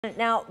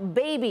Now,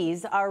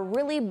 babies are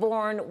really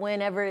born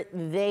whenever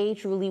they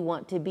truly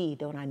want to be.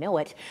 Don't I know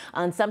it?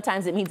 And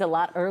sometimes it means a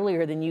lot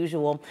earlier than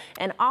usual.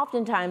 And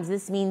oftentimes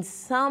this means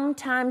some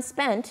time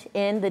spent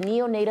in the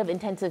neonatal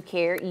intensive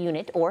care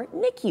unit, or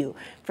NICU,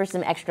 for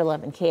some extra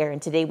love and care.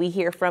 And today we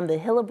hear from the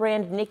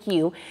Hillabrand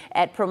NICU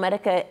at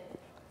ProMedica.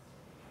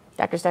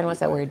 Dr. Stein,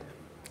 what's that word?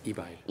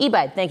 Ebeid.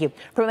 Ebeid, thank you.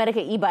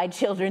 ProMedica Ebeid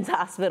Children's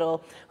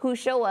Hospital, who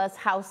show us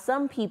how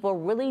some people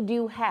really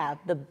do have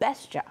the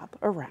best job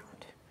around.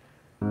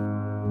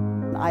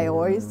 I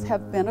always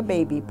have been a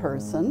baby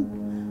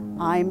person.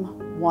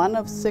 I'm one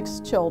of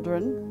 6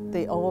 children,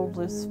 the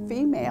oldest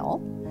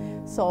female,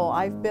 so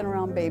I've been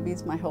around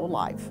babies my whole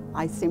life.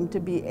 I seem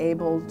to be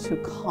able to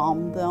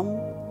calm them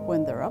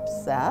when they're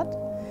upset,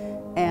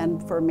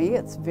 and for me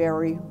it's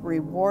very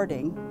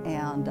rewarding.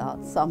 And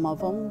some of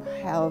them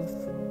have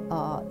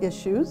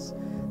issues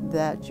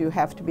that you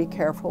have to be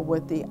careful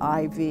with, the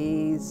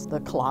IVs,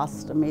 the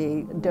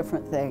colostomy,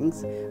 different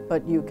things,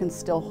 but you can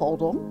still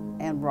hold them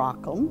and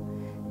rock them.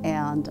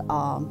 And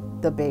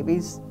the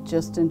babies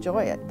just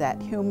enjoy it.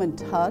 That human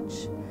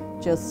touch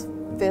just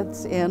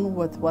fits in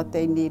with what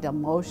they need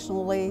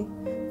emotionally,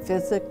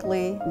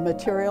 physically,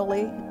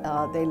 materially.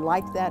 They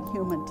like that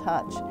human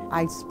touch.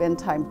 I spend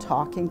time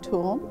talking to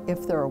them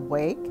if they're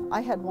awake. I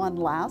had one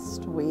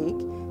last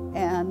week,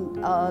 and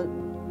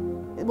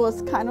it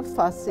was kind of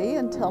fussy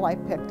until I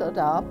picked it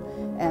up,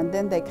 and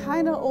then they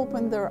kind of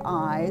opened their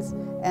eyes,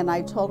 and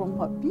I told them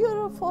what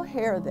beautiful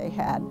hair they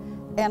had,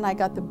 and I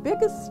got the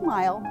biggest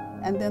smile,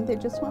 and then they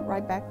just went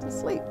right back to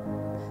sleep.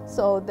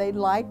 So they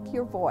like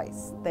your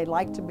voice. They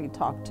like to be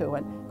talked to,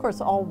 and of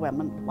course all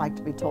women like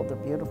to be told they're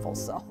beautiful,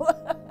 so.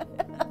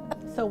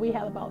 So we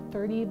have about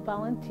 30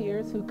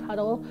 volunteers who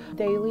cuddle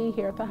daily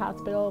here at the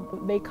hospital.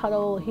 They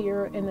cuddle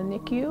here in the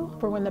NICU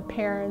for when the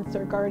parents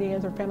or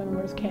guardians or family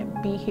members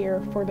can't be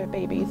here for their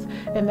babies.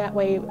 And that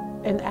way,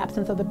 in the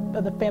absence of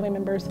the family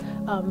members,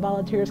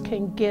 volunteers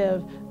can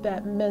give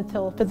that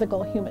mental,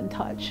 physical, human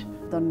touch.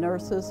 The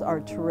nurses are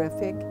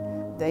terrific.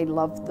 They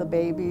love the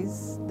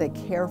babies. They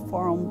care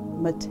for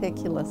them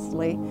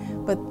meticulously,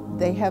 but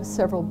they have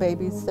several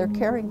babies they're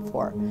caring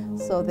for,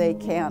 so they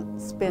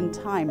can't spend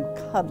time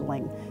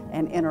cuddling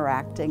and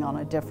interacting on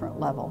a different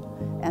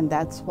level. And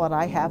that's what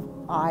I have,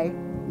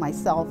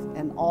 myself,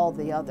 and all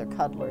the other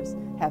cuddlers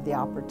have the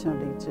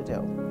opportunity to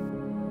do.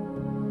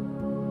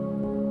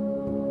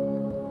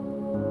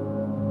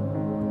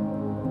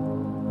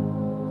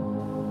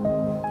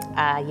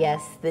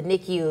 Yes, the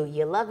NICU,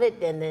 you love it,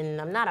 and then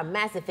I'm not a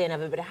massive fan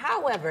of it, but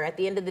however, at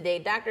the end of the day,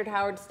 Dr.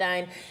 Howard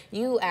Stein,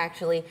 you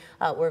actually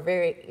were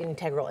very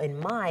integral in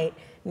my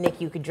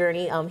NICU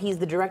journey. He's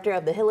the director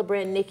of the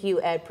Hillabrand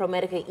NICU at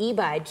ProMedica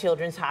Ebeid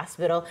Children's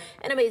Hospital.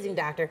 An amazing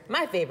doctor,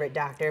 my favorite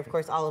doctor. Of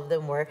course, all of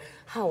them were.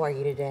 How are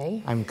you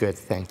today? I'm good,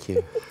 thank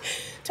you.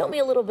 Tell me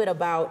a little bit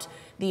about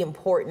the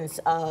importance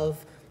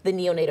of the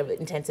neonatal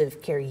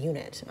intensive care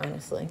unit,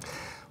 honestly.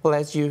 Well,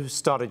 as you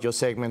started your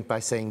segment by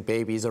saying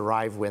babies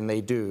arrive when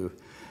they do,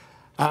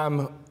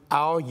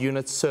 our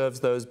unit serves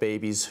those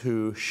babies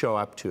who show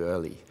up too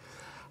early.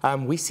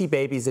 We see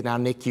babies in our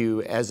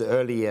NICU as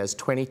early as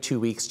 22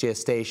 weeks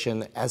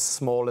gestation, as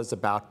small as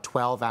about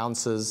 12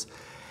 ounces,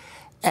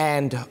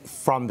 and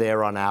from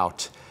there on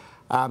out.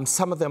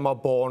 Some of them are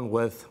born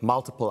with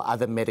multiple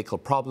other medical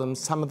problems.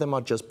 Some of them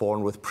are just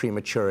born with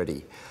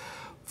prematurity.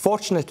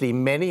 Fortunately,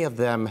 many of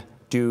them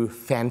do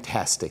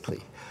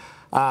fantastically.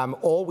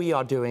 All we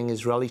are doing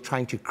is really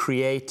trying to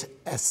create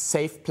a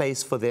safe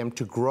place for them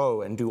to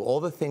grow and do all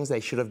the things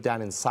they should have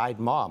done inside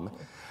mom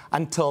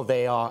until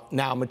they are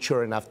now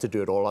mature enough to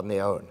do it all on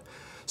their own.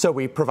 So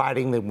we're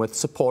providing them with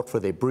support for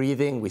their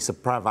breathing, we're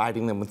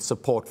providing them with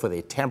support for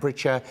their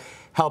temperature,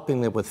 helping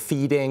them with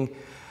feeding,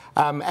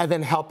 and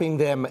then helping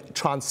them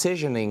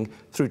transitioning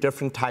through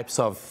different types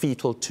of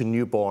fetal to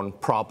newborn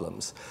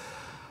problems.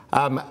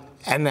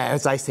 And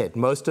as I said,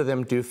 most of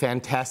them do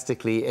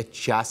fantastically. It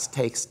just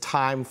takes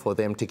time for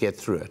them to get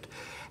through it.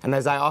 And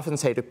as I often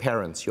say to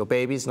parents, your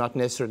baby's not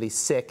necessarily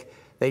sick,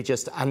 they're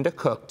just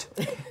undercooked,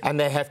 and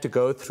they have to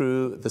go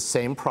through the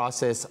same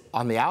process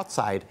on the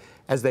outside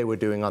as they were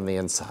doing on the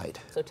inside.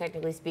 So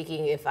technically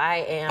speaking, if I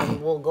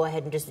am, we'll go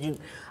ahead and just do,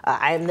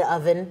 I am the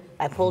oven,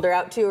 I pulled her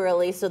out too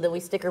early, so then we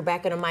stick her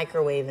back in a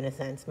microwave in a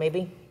sense,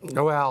 maybe?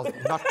 Well,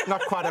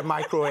 not quite a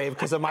microwave,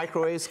 because a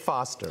microwave is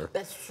faster.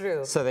 That's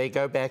true. So they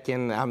go back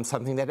in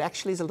something that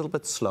actually is a little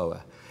bit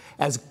slower.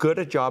 As good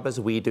a job as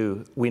we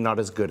do, we're not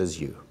as good as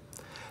you.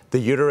 The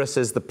uterus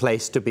is the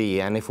place to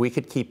be, and if we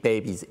could keep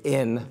babies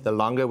in, the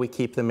longer we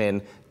keep them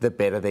in, the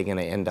better they're going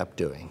to end up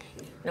doing.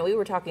 Now, we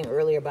were talking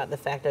earlier about the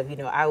fact of,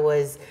 I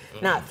was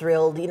not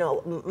thrilled.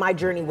 My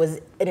journey was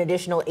an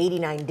additional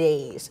 89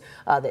 days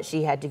that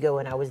she had to go,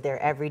 and I was there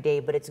every day.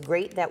 But it's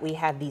great that we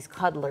have these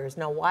cuddlers.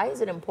 Now, why is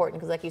it important?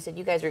 Because like you said,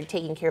 you guys are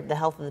taking care of the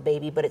health of the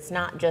baby, but it's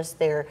not just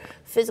their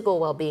physical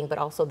well-being, but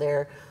also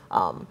their,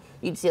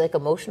 you'd say like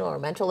emotional or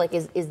mental. Like,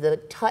 is the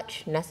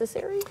touch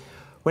necessary?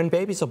 When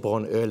babies are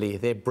born early,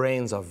 their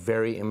brains are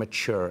very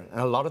immature, and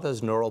a lot of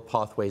those neural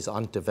pathways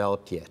aren't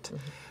developed yet.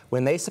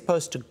 When they're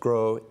supposed to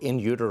grow in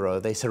utero,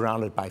 they're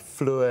surrounded by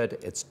fluid,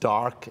 it's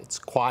dark, it's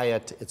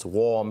quiet, it's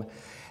warm.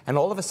 And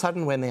all of a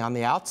sudden, when they're on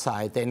the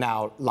outside, they're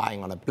now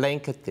lying on a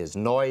blanket, there's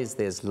noise,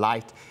 there's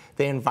light.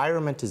 Their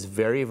environment is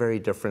very, very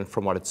different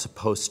from what it's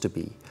supposed to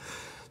be.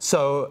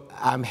 So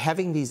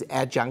having these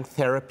adjunct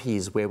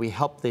therapies where we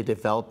help the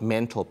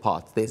developmental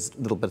part, there's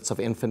little bits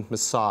of infant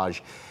massage,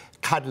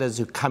 cuddlers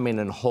who come in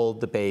and hold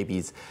the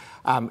babies,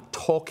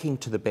 talking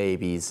to the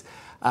babies,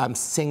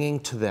 singing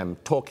to them,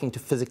 talking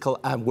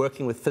to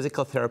working with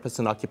physical therapists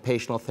and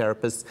occupational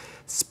therapists,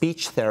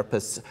 speech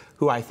therapists,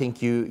 who I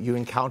think you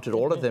encountered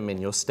all of them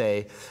in your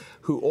stay,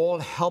 who all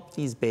help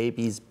these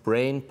babies'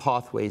 brain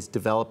pathways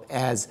develop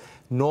as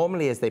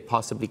normally as they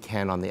possibly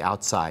can on the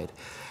outside.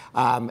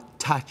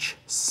 Touch,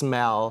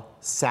 smell,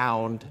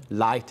 sound,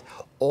 light,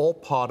 all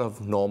part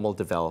of normal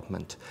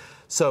development.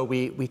 So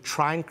we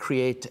try and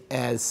create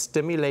as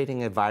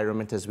stimulating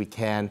environment as we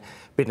can,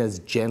 but in as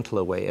gentle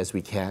a way as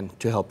we can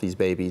to help these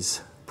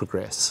babies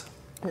progress.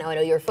 Now, I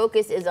know your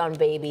focus is on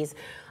babies,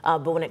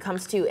 but when it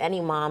comes to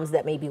any moms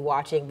that may be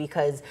watching,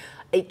 because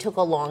it took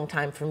a long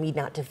time for me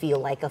not to feel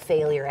like a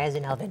failure as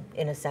an oven,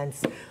 in a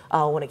sense,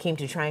 when it came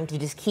to trying to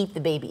just keep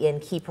the baby in,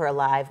 keep her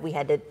alive. We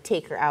had to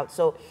take her out.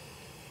 So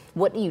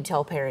what do you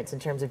tell parents in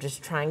terms of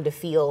just trying to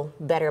feel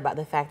better about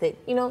the fact that,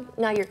 you know,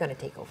 now you're going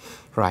to take over?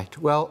 Right.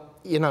 Well,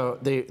 you know,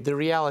 the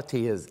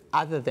reality is,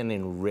 other than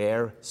in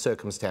rare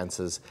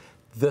circumstances,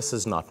 this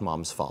is not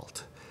mom's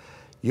fault.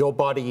 Your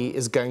body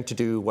is going to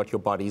do what your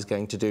body is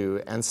going to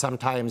do, and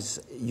sometimes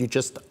you're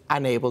just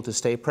unable to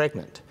stay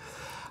pregnant.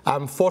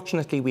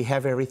 Fortunately, we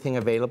have everything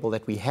available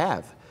that we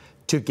have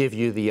to give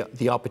you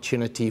the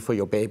opportunity for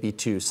your baby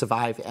to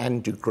survive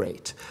and do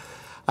great.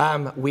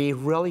 We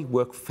really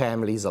work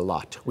families a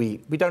lot. We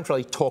don't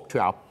really talk to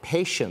our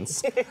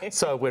patients,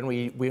 so when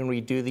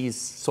we do these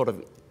sort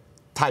of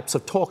types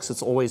of talks,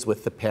 it's always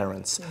with the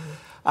parents.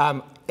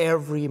 Mm-hmm.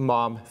 Every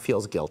mom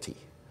feels guilty.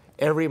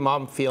 Every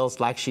mom feels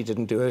like she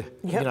didn't do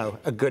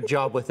a good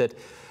job with it.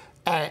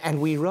 And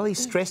we really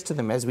stress to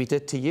them, as we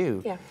did to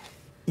you,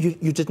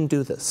 you didn't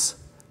do this.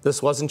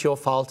 This wasn't your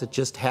fault, it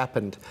just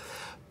happened.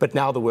 But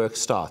now the work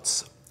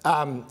starts.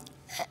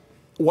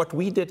 What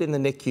we did in the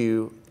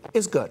NICU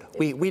is good.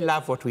 We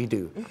love what we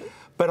do. Mm-hmm.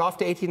 But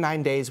after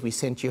 89 days, we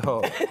sent you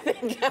home.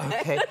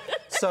 Okay?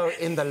 So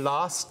in the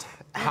last,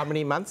 how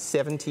many months?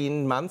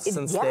 17 months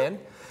since then?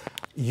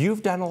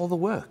 You've done all the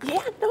work.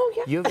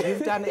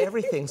 You've done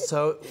everything.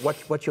 So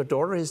what your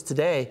daughter is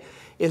today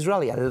is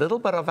really a little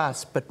bit of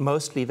us, but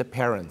mostly the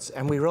parents.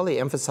 And we really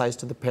emphasize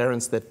to the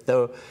parents that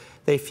though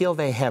they feel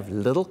they have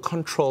little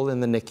control in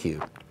the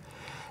NICU,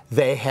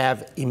 they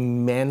have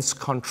immense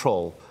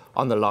control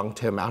on the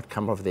long-term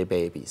outcome of their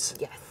babies.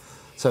 Yes.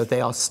 So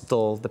they are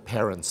still the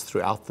parents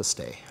throughout the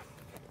stay.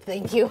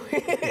 Thank you.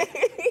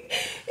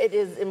 It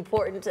is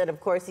important, and of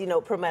course, you know,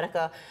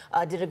 ProMedica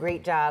did a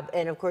great job,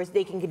 and of course,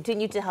 they can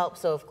continue to help.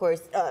 So, of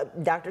course,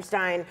 Dr.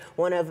 Stein,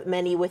 one of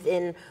many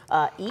within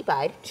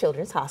Ebeid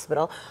Children's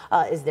Hospital,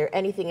 is there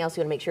anything else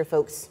you want to make sure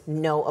folks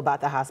know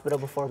about the hospital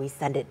before we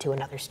send it to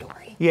another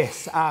story?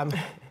 Yes,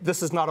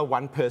 this is not a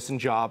one-person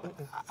job.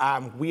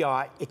 We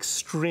are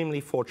extremely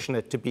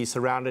fortunate to be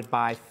surrounded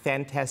by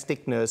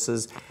fantastic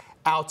nurses,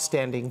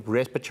 outstanding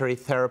respiratory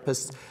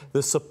therapists,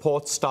 the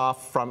support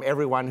staff from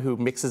everyone who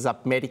mixes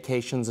up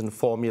medications and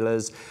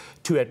formulas,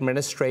 to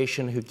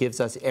administration who gives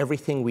us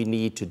everything we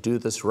need to do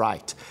this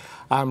right.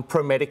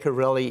 ProMedica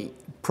really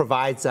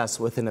provides us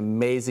with an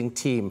amazing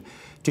team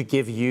to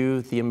give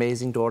you the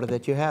amazing daughter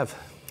that you have.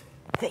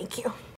 Thank you.